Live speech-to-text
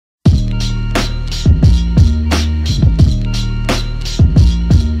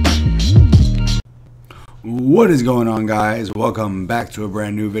What is going on, guys? Welcome back to a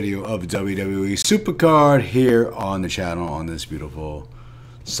brand new video of WWE Supercard here on the channel on this beautiful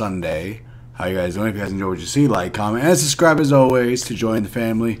Sunday. How you guys doing? If you guys enjoy what you see, like, comment, and subscribe as always to join the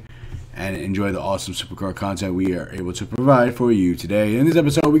family and enjoy the awesome Supercard content we are able to provide for you today. In this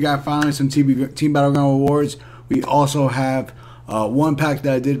episode, we got finally some Team Battleground awards. We also have one pack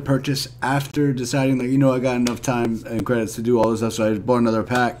that I did purchase after deciding that, I got enough time and credits to do all this stuff, so I just bought another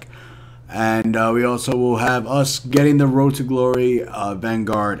pack. And we also will have us getting the Road to Glory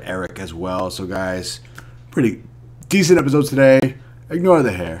Vanguard Eric as well. So guys, pretty decent episodes today. Ignore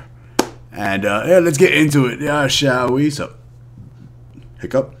the hair. And yeah, let's get into it, shall we? So,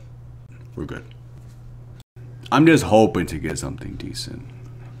 hiccup. We're good. I'm just hoping to get something decent.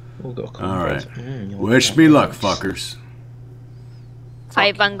 Alright. Wish me luck, fuckers.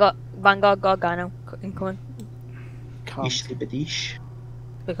 Hi, Vanguard Gargano incoming.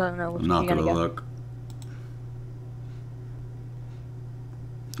 Because I'm not gonna look.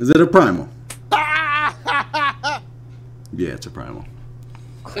 Is it a Primal? Yeah, it's a Primal.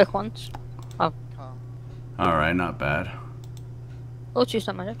 Click once. Oh. Alright, not bad. Oh, choose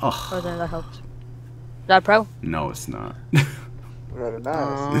that magic. Oh. Or then that helps. Is that pro? No, it's not. Very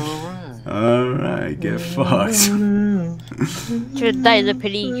nice. Alright, get fucked. That is a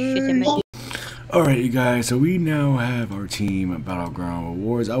pretty shitty magic. Alright, you guys, so we now have our Team Battleground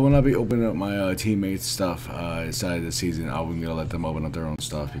awards. I will not be opening up my teammates' stuff inside of the season. I'm going to let them open up their own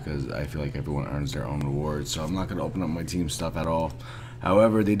stuff because I feel like everyone earns their own awards. So I'm not going to open up my team stuff at all.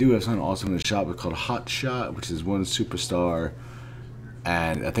 However, they do have something awesome in the shop. It's called Hot Shot, which is one superstar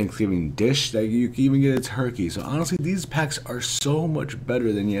and a Thanksgiving dish that you can even get a turkey. So honestly, these packs are so much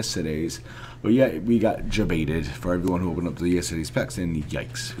better than yesterday's. But yeah, we got jebaited for everyone who opened up the yesterday's packs, and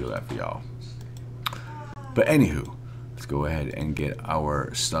yikes, feel that for y'all. But anywho, let's go ahead and get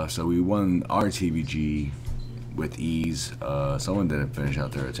our stuff. So we won RTG with ease. Someone didn't finish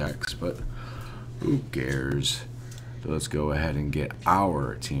out their attacks, but who cares? So let's go ahead and get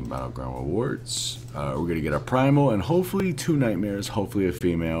our Team Battleground awards. We're going to get a Primal and hopefully 2 Nightmares, hopefully a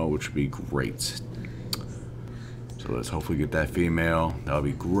female, which would be great. So let's hopefully get that female. That'll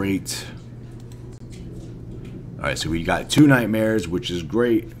be great. Alright, so we got 2 Nightmares, which is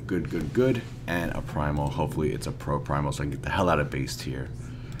great. Good. And a Primal. Hopefully it's a Pro Primal so I can get the hell out of base tier.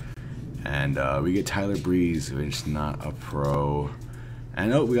 And we get Tyler Breeze, which is not a Pro.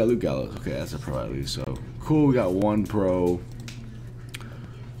 And oh, we got Luke Gallows. Okay, that's a Pro at least. So cool, we got 1 Pro.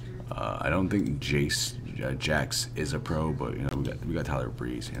 I don't think Jax is a Pro, but we got Tyler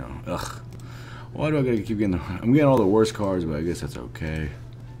Breeze. Ugh. Why do I gotta keep getting? I'm getting all the worst cards, but I guess that's okay.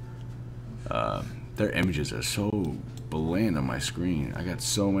 Their images are so bland on my screen. I got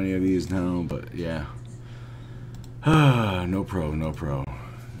so many of these now, but yeah. No pro.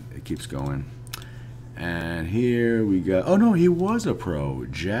 It keeps going. And here we got, oh no, he was a Pro.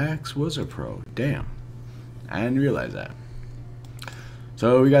 Jax was a Pro. Damn. I didn't realize that.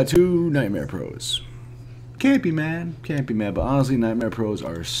 So we got 2 Nightmare Pros. Can't be mad, but honestly, Nightmare Pros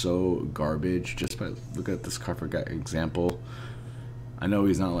are so garbage. Just by look at this card for example. I know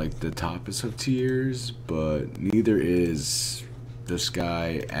he's not like the toppest of tiers, but neither is this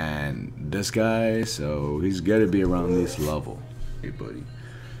guy and this guy, so he's got to be around this level. Hey, buddy.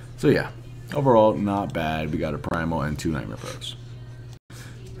 So yeah, overall, not bad. We got a Primal and 2 Nightmare Pros.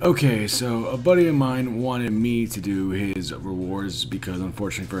 Okay, so a buddy of mine wanted me to do his rewards because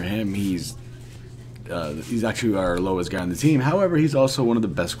unfortunately for him, he's actually our lowest guy on the team. However, he's also one of the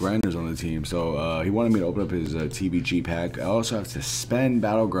best grinders on the team. So he wanted me to open up his TBG pack. I also have to spend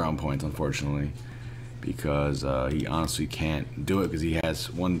Battleground points, unfortunately, because he honestly can't do it because he has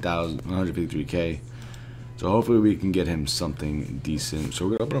 1,153k. So hopefully we can get him something decent. So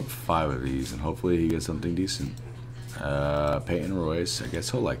we're gonna open up 5 of these, and hopefully he gets something decent. Peyton Royce, I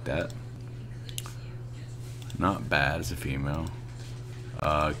guess he'll like that. Not bad as a female.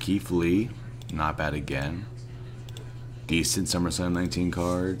 Keith Lee. Not bad again. Decent SummerSlam 19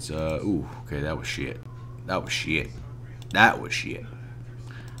 cards. Ooh, okay, that was shit.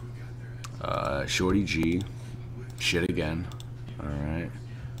 Shorty G. Shit again. Alright.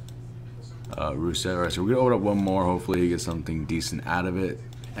 Rusev. Alright, so we're gonna open up 1 more. Hopefully he gets something decent out of it.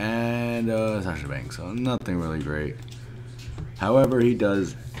 And Sasha Banks. So nothing really great. However, he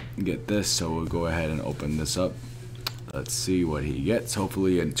does get this, so we'll go ahead and open this up. Let's see what he gets.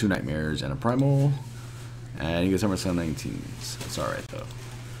 Hopefully 2 Nightmares and a Primal. And he gets SummerSlam 19s. That's alright though.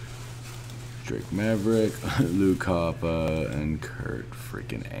 Drake Maverick, Luke Harper, and Kurt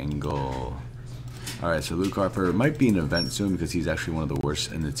freaking Angle. Alright, so Luke Harper might be an event soon because he's actually one of the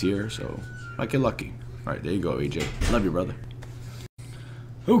worst in the tier, so might get lucky. Alright, there you go, AJ. Love you, brother.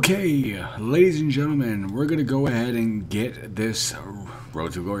 Okay, ladies and gentlemen, we're going to go ahead and get this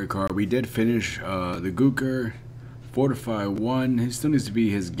Road to Glory card. We did finish the Gooker, Fortify 1. It still needs to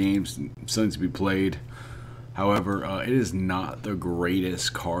be his games, still needs to be played. However, it is not the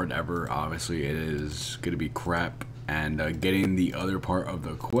greatest card ever. Obviously, it is going to be crap. And getting the other part of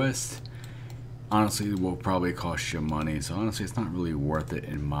the quest, honestly, will probably cost you money. So honestly, it's not really worth it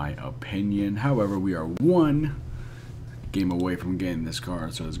in my opinion. However, we are one game away from getting this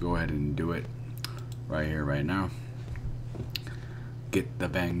card, so let's go ahead and do it right here, right now. Get the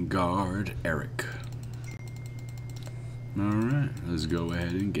Vanguard, Eric. Alright, let's go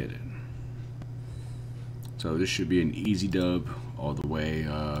ahead and get it. So this should be an easy dub all the way.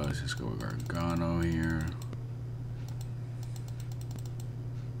 Let's just go with Gargano here.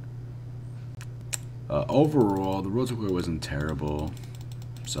 Overall, the Road to Glory wasn't terrible,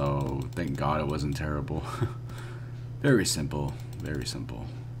 so thank God it wasn't terrible. Very simple, very simple.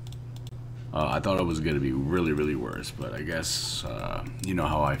 I thought it was going to be really, really worse, but I guess, you know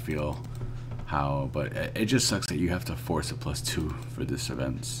how I feel. But it just sucks that you have to force a +2 for this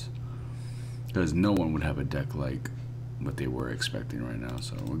event. Because no one would have a deck like what they were expecting right now.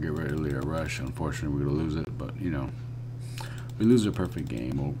 So we'll get rid of Leah Rush. Unfortunately, we're going to lose it, but, you know. We lose a perfect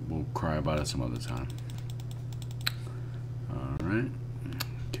game. We'll cry about it some other time. Alright.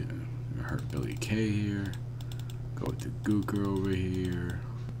 Okay. Hurt Billy K here. Go with the Gooker over here.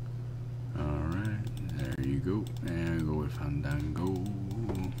 Alright, there you go. And go with Fandango.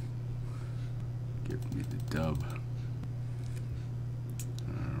 Give me the dub.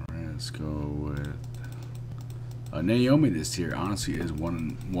 Alright, let's go with Naomi this tier. Honestly, is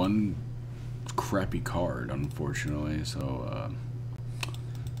one crappy card, unfortunately. So,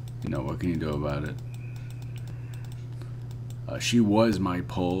 you know, what can you do about it? She was my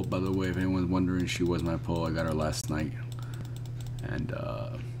pull, by the way, if anyone's wondering. She was my pull. I got her last night, and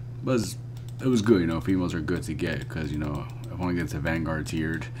it was good. You know, females are good to get because, you know, if one gets a Vanguard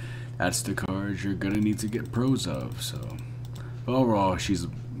tiered, that's the cards you're gonna need to get pros of. So, but overall, she's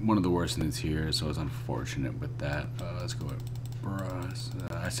one of the worst in the tier, so it's unfortunate with that. Let's go with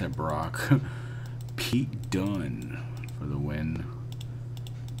I said Brock. Pete Dunne for the win.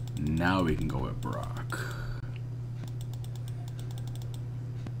 Now we can go with Brock.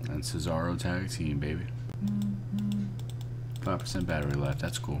 And Cesaro tag team, baby. 5% battery left.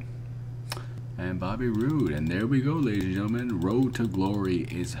 That's cool. And Bobby Roode. And there we go, ladies and gentlemen. Road to Glory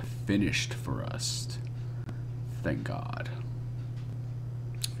is finished for us. Thank God.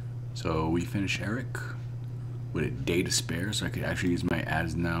 So we finish Eric with a day to spare, so I could actually use my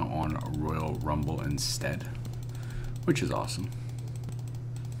ads now on Royal Rumble instead, which is awesome.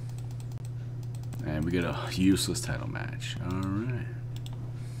 And we get a useless title match. Alright.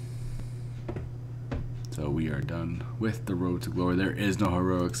 So we are done with the Road to Glory. There is no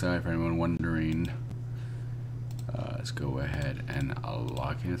heroic side for anyone wondering. Let's go ahead and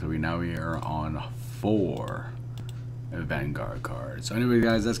lock in. So we are on 4 Vanguard cards. So anyway,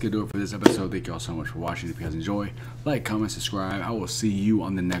 guys, that's gonna do it for this episode. Thank you all so much for watching. If you guys enjoy, like, comment, subscribe. I will see you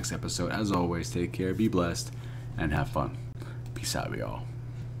on the next episode. As always, take care, be blessed, and have fun. Peace out, y'all.